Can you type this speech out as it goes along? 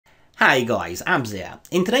Hi guys, Abs here.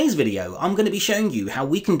 In today's video, I'm going to be showing you how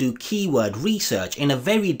we can do keyword research in a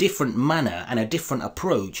very different manner and a different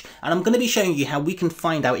approach. And I'm going to be showing you how we can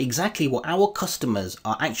find out exactly what our customers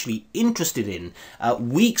are actually interested in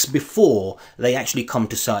weeks before they actually come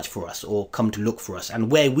to search for us or come to look for us,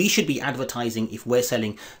 and where we should be advertising if we're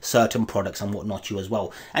selling certain products and whatnot you as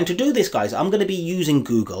well. And to do this, guys, I'm going to be using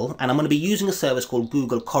Google, and I'm going to be using a service called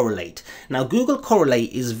Google Correlate. Now, Google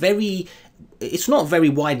Correlate is it's not very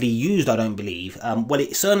widely used, I don't believe. Well,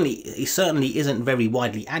 it certainly isn't very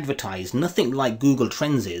widely advertised. Nothing like Google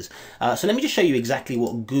Trends is. So let me just show you exactly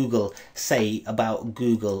what Google say about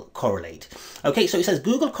Google Correlate. Okay, so it says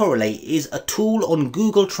Google Correlate is a tool on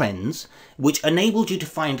Google Trends which enables you to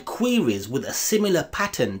find queries with a similar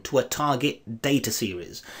pattern to a target data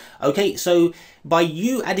series. Okay, so by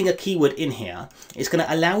you adding a keyword in here, it's going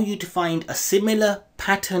to allow you to find a similar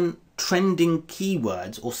pattern trending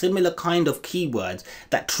keywords or similar kind of keywords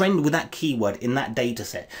that trend with that keyword in that data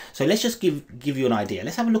set. So let's just give you an idea.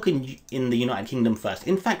 Let's have a look in the United Kingdom first.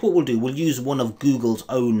 In fact, what we'll do, we'll use one of Google's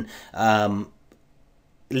own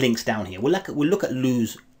links down here. We'll look at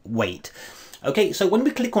lose weight. Okay, so when we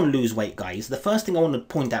click on lose weight, guys, the first thing I want to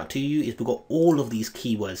point out to you is we've got all of these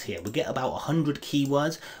keywords here. We get about 100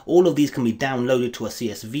 keywords. All of these can be downloaded to a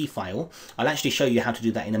CSV file. I'll actually show you how to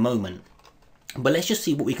do that in a moment. But let's just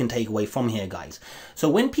see what we can take away from here, guys. So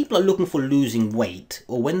when people are looking for losing weight,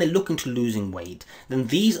 or when they're looking to losing weight, then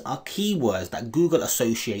these are keywords that Google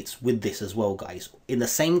associates with this as well, guys, in the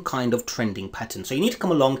same kind of trending pattern. So you need to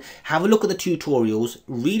come along, have a look at the tutorials,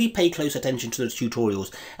 really pay close attention to the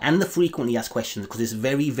tutorials and the frequently asked questions, because it's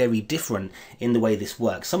very, very different in the way this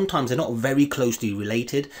works. Sometimes they're not very closely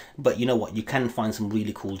related, but you know what, you can find some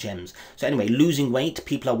really cool gems. So anyway, losing weight,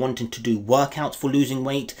 people are wanting to do workouts for losing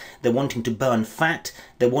weight. They're wanting to burn fat,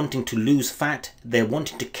 they're wanting to lose fat, they're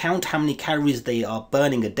wanting to count how many calories they are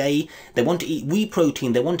burning a day, they want to eat whey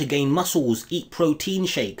protein, they want to gain muscles, eat protein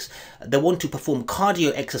shakes, they want to perform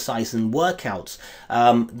cardio exercise and workouts,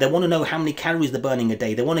 they want to know how many calories they're burning a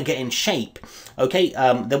day, they want to get in shape, okay,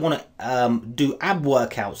 they want to do ab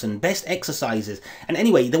workouts and best exercises, and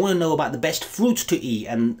anyway, they want to know about the best fruits to eat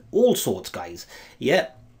and all sorts, guys. Yeah.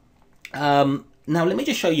 Now, let me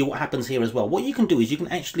just show you what happens here as well. What you can do is you can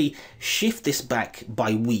actually shift this back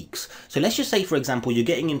by weeks. So let's just say, for example, you're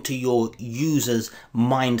getting into your user's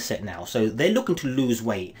mindset now. So they're looking to lose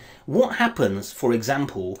weight. What happens, for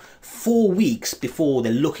example, 4 weeks before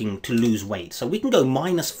they're looking to lose weight? So we can go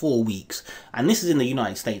 -4 weeks. And this is in the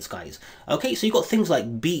United States, guys. Okay, so you've got things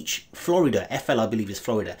like Beach, Florida. FL, I believe, is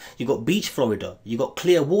Florida. You've got Beach, Florida. You've got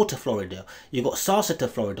Clearwater, Florida. You've got Sarasota,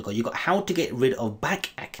 Florida. You've got how to get rid of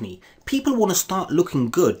back acne. People want to start looking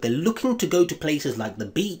good. They're looking to go to places like the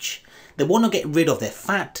beach. They want to get rid of their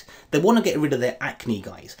fat. They want to get rid of their acne,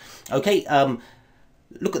 guys. Okay,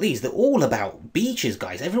 look at these. They're all about beaches,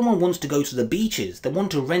 guys. Everyone wants to go to the beaches. They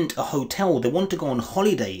want to rent a hotel. They want to go on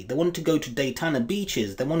holiday. They want to go to Daytona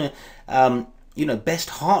beaches. They want to, you know, best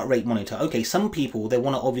heart rate monitor. Okay, some people, they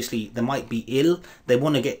want to, obviously, they might be ill. They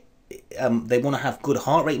want to get, they want to have good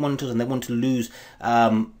heart rate monitors, and they want to lose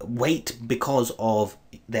weight because of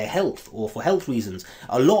their health or for health reasons.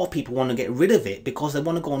 A lot of people want to get rid of it because they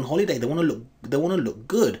want to go on holiday. They want to look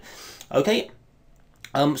good. Okay.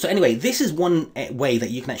 So anyway, this is one way that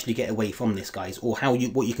you can actually get away from this, guys, or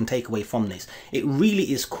what you can take away from this. It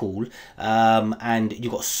really is cool, and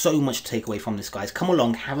you've got so much to take away from this, guys. Come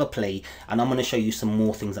along, have a play, and I'm going to show you some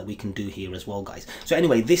more things that we can do here as well, guys. So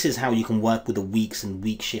anyway, this is how you can work with the weeks and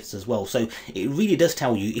week shifts as well. So it really does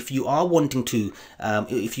tell you, if you are wanting to,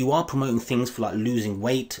 if you are promoting things for like losing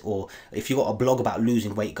weight, or if you've got a blog about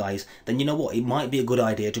losing weight, guys, then you know what, it might be a good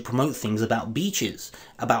idea to promote things about beaches,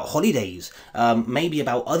 about holidays, maybe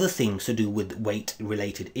about other things to do with weight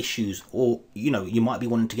related issues, or you know, you might be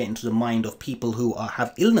wanting to get into the mind of people who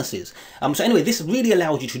have illnesses. So anyway, this really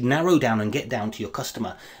allows you to narrow down and get down to your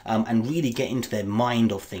customer, and really get into their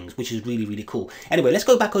mind of things, which is really, really cool. Anyway, let's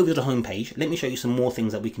go back over to the home page. Let me show you some more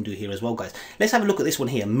things that we can do here as well, guys. Let's have a look at this one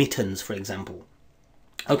here, Mittens, for example.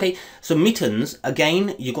 Okay, so Mittens,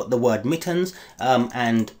 again, you got the word mittens,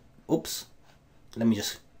 and oops, let me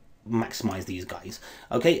just maximize these, guys.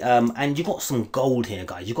 Okay, and you got some gold here,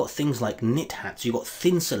 guys. You got things like knit hats, you got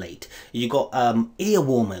thinsulate, you got ear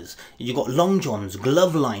warmers, you got long johns,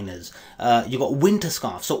 glove liners, you got winter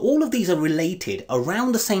scarves. So all of these are related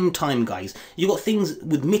around the same time, guys. You got things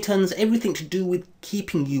with mittens, everything to do with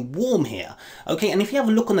keeping you warm here. Okay, and if you have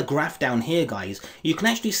a look on the graph down here, guys, you can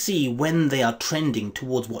actually see when they are trending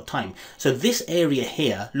towards what time. So this area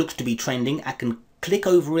here looks to be trending. I can click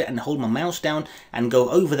over it and hold my mouse down and go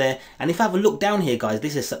over there. And if I have a look down here, guys,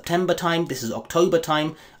 this is September time, this is October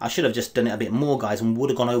time. I should have just done it a bit more, guys, and would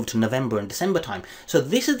have gone over to November and December time. So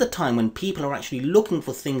this is the time when people are actually looking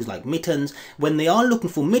for things like mittens. When they are looking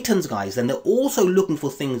for mittens, guys, then they're also looking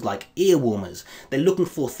for things like ear warmers. They're looking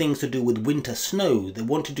for things to do with winter snow. They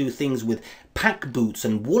want to do things with pack boots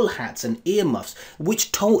and wool hats and earmuffs,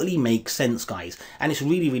 which totally makes sense, guys, and it's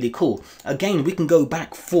really, really cool. Again, we can go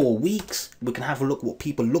back 4 weeks. We can have a look what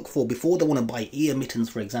people look for before they want to buy ear mittens,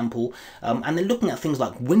 for example, and they're looking at things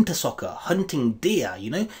like winter soccer, hunting deer. You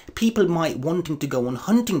know, people might wanting to go on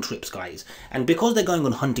hunting trips, guys, and because they're going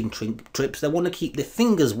on hunting trips, they want to keep their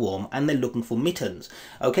fingers warm, and they're looking for mittens.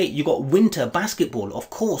 Okay, you got winter basketball. Of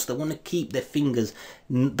course, they want to keep their fingers,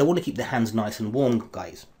 they want to keep their hands nice and warm,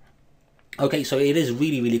 guys. Okay, so it is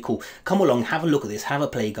really, really cool. Come along, have a look at this, have a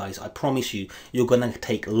play, guys. I promise you, you're going to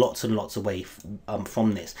take lots and lots away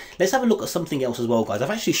from this. Let's have a look at something else as well, guys. I've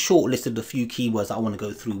actually shortlisted a few keywords that I want to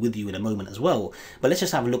go through with you in a moment as well. But let's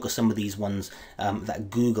just have a look at some of these ones that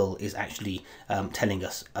Google is actually telling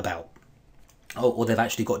us about. Or they've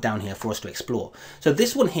actually got down here for us to explore. So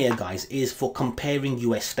this one here, guys, is for comparing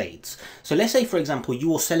US states. So let's say, for example,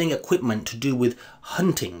 you are selling equipment to do with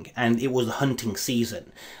hunting and it was the hunting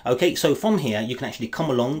season. Okay, so from here you can actually come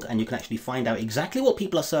along and you can actually find out exactly what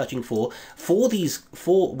people are searching for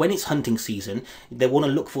when it's hunting season. They want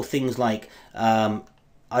to look for things like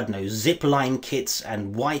I don't know, zip line kits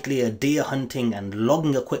and white layer deer hunting and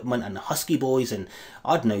logging equipment and husky boys and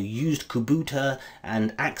I don't know, used kubota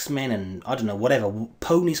and axemen and I don't know, whatever,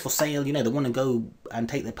 ponies for sale. You know, they want to go and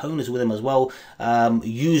take their ponies with them as well,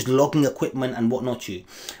 used logging equipment and whatnot.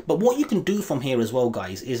 But what you can do from here as well,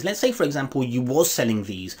 guys, is let's say, for example, you was selling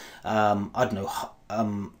these I don't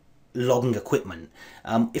know, logging equipment.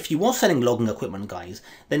 If you was selling logging equipment, guys,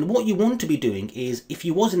 then what you want to be doing is, if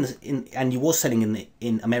you was and you was selling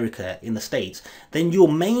in America, in the States, then your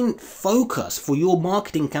main focus for your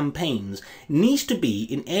marketing campaigns needs to be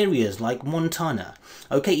in areas like Montana.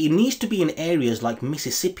 Okay, it needs to be in areas like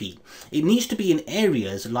Mississippi. It needs to be in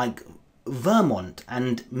areas like Vermont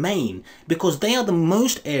and Maine, because they are the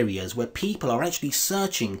most areas where people are actually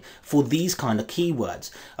searching for these kind of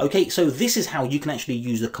keywords. Okay, so this is how you can actually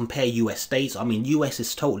use the compare US states. I mean, US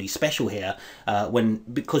is totally special here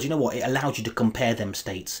because you know what, it allows you to compare them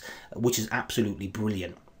states, which is absolutely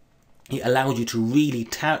brilliant. It allows you to really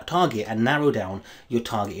target and narrow down your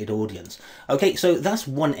targeted audience. Okay, so that's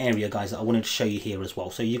one area, guys, that I wanted to show you here as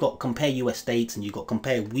well. So you got compare US states, and you got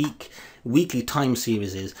compare weekly time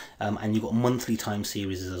series, and you got monthly time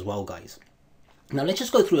series as well, guys. Now let's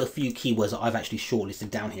just go through a few keywords that I've actually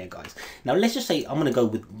shortlisted down here, guys. Now let's just say I'm going to go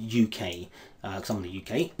with UK, because I'm in the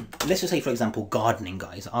UK. Let's just say, for example, gardening,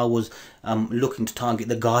 guys. I was looking to target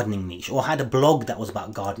the gardening niche, or had a blog that was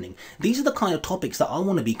about gardening. These are the kind of topics that I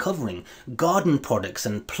want to be covering. Garden products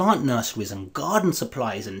and plant nurseries and garden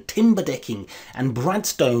supplies and timber decking and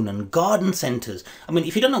Bradstone and garden centres. I mean,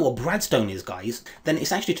 if you don't know what Bradstone is, guys, then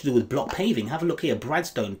it's actually to do with block paving. Have a look here,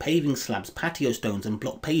 Bradstone, paving slabs, patio stones and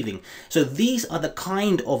block paving. So these are the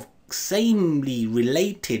kind of samely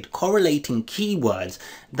related, correlating keywords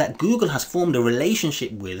that Google has formed a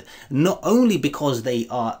relationship with, not only because they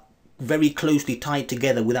are very closely tied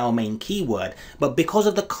together with our main keyword, but because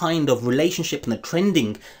of the kind of relationship and the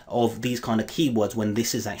trending of these kind of keywords when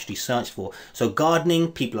this is actually searched for. So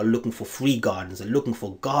gardening, people are looking for free gardens, they're looking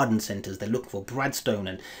for garden centers, they're looking for Bradstone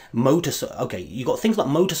and okay, you got things like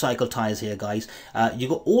motorcycle tires here, guys.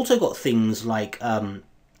 You also got things like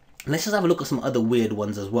let's just have a look at some other weird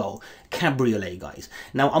ones as well. Cabriolet, guys.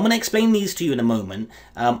 Now, I'm going to explain these to you in a moment,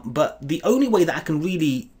 but the only way that I can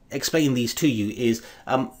really explain these to you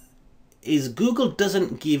is Google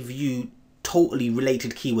doesn't give you totally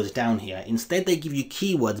related keywords down here. Instead, they give you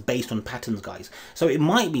keywords based on patterns, guys. So it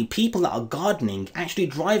might be people that are gardening actually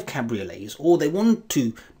drive cabriolets, or they want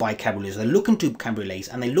to buy cabriolets, they're looking to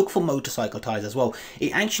cabriolets, and they look for motorcycle tires as well.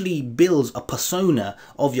 It actually builds a persona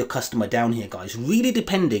of your customer down here, guys, really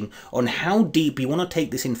depending on how deep you want to take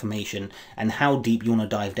this information and how deep you want to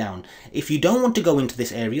dive down. If you don't want to go into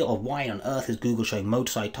this area of why on earth is Google showing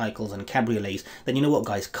motorcycles and cabriolets, then you know what,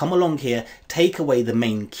 guys, come along here, take away the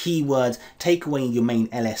main keywords, take away your main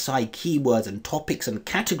LSI keywords and topics and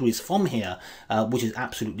categories from here, which is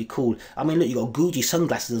absolutely cool. I mean, look, you got Gucci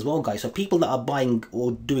sunglasses as well, guys. So people that are buying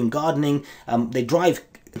or doing gardening, they drive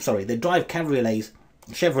cabriolets,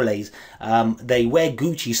 Chevrolets, they wear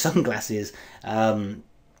Gucci sunglasses,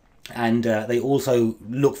 And they also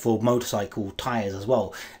look for motorcycle tires as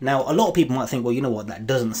well. Now, a lot of people might think, well, you know what, that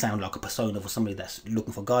doesn't sound like a persona for somebody that's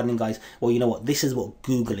looking for gardening, guys. Well, you know what, this is what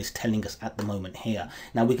Google is telling us at the moment here.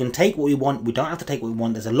 Now, we can take what we want. We don't have to take what we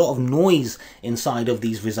want. There's a lot of noise inside of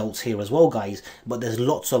these results here as well, guys. But there's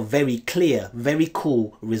lots of very clear, very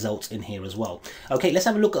cool results in here as well. Okay, let's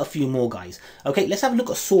have a look at a few more, guys. Okay, let's have a look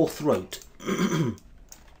at sore throat.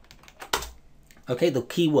 Okay, the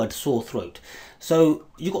keyword sore throat. So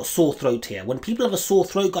you got sore throat here. When people have a sore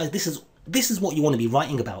throat, guys, this is what you want to be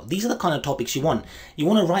writing about. These are the kind of topics you want. You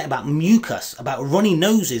want to write about mucus, about runny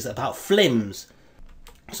noses, about phlegms.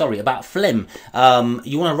 Sorry, about phlegm.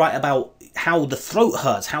 You want to write about how the throat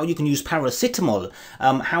hurts, how you can use paracetamol,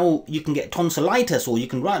 how you can get tonsillitis, or you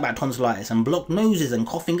can write about tonsillitis and blocked noses and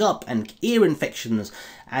coughing up and ear infections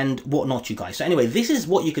and whatnot, you guys. So anyway, this is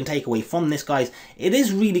what you can take away from this, guys. It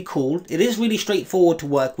is really cool. It is really straightforward to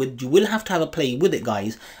work with. You will have to have a play with it,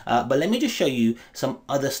 guys. But let me just show you some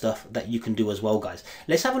other stuff that you can do as well, guys.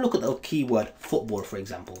 Let's have a look at the keyword football, for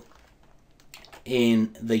example,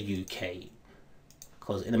 in the UK.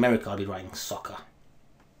 Because in America, I'll be writing soccer.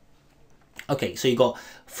 Okay, so you got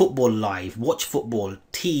football live, watch football,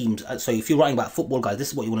 teams. So if you're writing about football, guys, this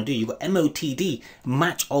is what you want to do. You've got MOTD,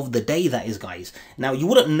 match of the day, that is, guys. Now, you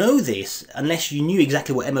wouldn't know this unless you knew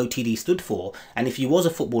exactly what MOTD stood for. And if you was a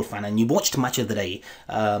football fan and you watched match of the day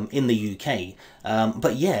in the UK.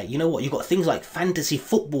 But yeah, you know what? You've got things like fantasy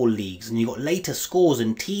football leagues, and you've got latest scores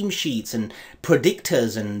and team sheets and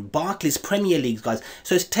predictors and Barclays Premier Leagues, guys.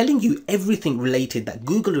 So it's telling you everything related that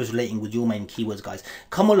Google is relating with your main keywords, guys.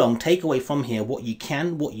 Come along, take away from here what you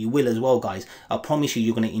can, what you will as well, guys. I promise you,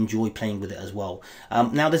 you're going to enjoy playing with it as well.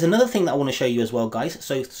 Now, there's another thing that I want to show you as well, guys.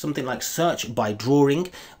 So something like search by drawing.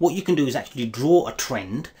 What you can do is actually draw a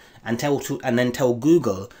trend and then tell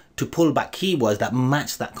Google to pull back keywords that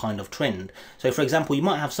match that kind of trend. So for example, you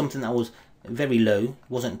might have something that was very low,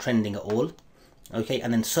 wasn't trending at all. Okay,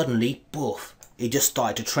 and then suddenly, poof, it just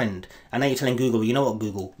started to trend. And now you're telling Google, you know what,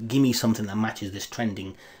 Google, give me something that matches this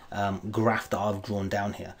trending graph that I've drawn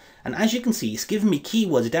down here. And as you can see, it's giving me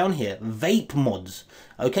keywords down here. Vape mods.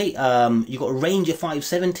 Okay, you got Ranger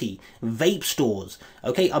 570, vape stores.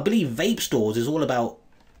 Okay, I believe vape stores is all about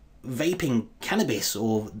vaping cannabis,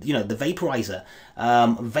 or you know, the vaporizer,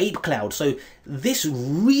 vape cloud. So this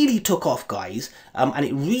really took off, guys, and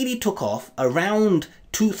it really took off around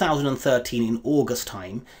 2013 in August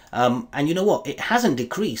time, and you know what, it hasn't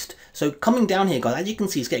decreased. So coming down here, guys, as you can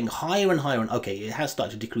see, it's getting higher and higher, and okay, it has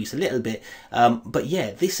started to decrease a little bit, but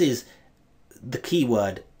yeah, this is the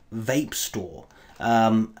keyword vape store.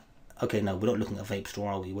 Okay, no, we're not looking at vape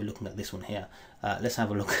store, are we? We're looking at this one here. Let's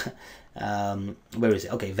have a look. Where is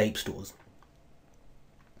it? Okay, vape stores.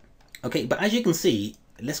 Okay, but as you can see,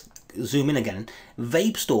 let's zoom in again.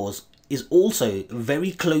 Vape stores is also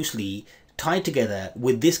very closely tied together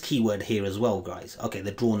with this keyword here as well, guys. Okay,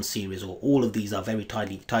 the drawn series, or all of these are very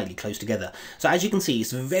tightly close together. So as you can see,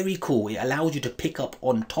 it's very cool. It allows you to pick up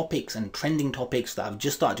on topics and trending topics that have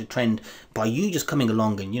just started to trend by you just coming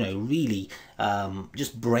along and, you know, really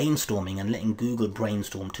just brainstorming and letting Google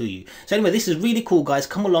brainstorm to you. So anyway, this is really cool, guys.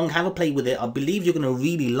 Come along, have a play with it. I believe you're going to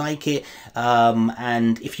really like it.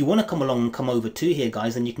 And if you want to come along and come over to here,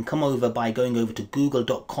 guys, then you can come over by going over to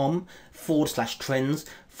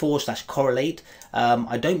google.com/trends/correlate.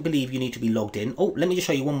 I don't believe you need to be logged in. Oh, let me just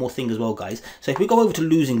show you one more thing as well, guys. So if we go over to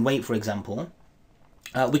losing weight, for example,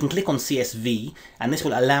 we can click on CSV, and this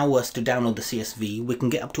will allow us to download the CSV. We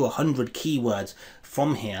can get up to 100 keywords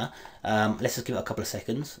from here. Let's just give it a couple of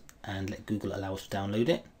seconds and let Google allow us to download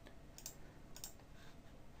it.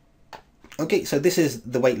 Okay, so this is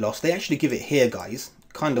the weight loss. They actually give it here, guys.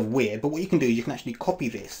 Kind of weird, but what you can do is you can actually copy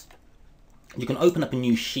this. You can open up a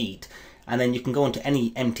new sheet, and then you can go onto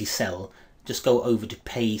any empty cell, just go over to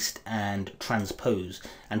paste and transpose,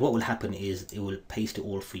 and what will happen is it will paste it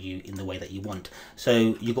all for you in the way that you want.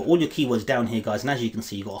 So you've got all your keywords down here, guys, and as you can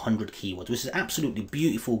see, you've got 100 keywords, which is absolutely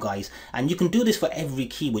beautiful, guys. And you can do this for every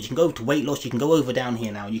keyword. You can go over to weight loss, you can go over down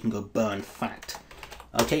here now, you can go burn fat.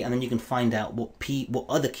 Okay, and then you can find out what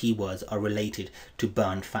other keywords are related to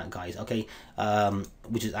burn fat, guys. Okay,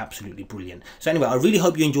 which is absolutely brilliant. So anyway, I really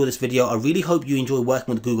hope you enjoy this video. I really hope you enjoy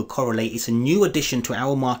working with Google Correlate. It's a new addition to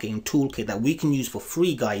our marketing toolkit that we can use for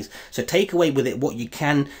free, guys. So take away with it what you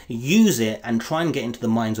can, use it, and try and get into the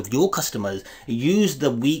minds of your customers. Use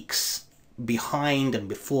the weeks behind and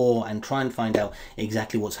before, and try and find out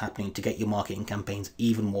exactly what's happening to get your marketing campaigns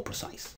even more precise.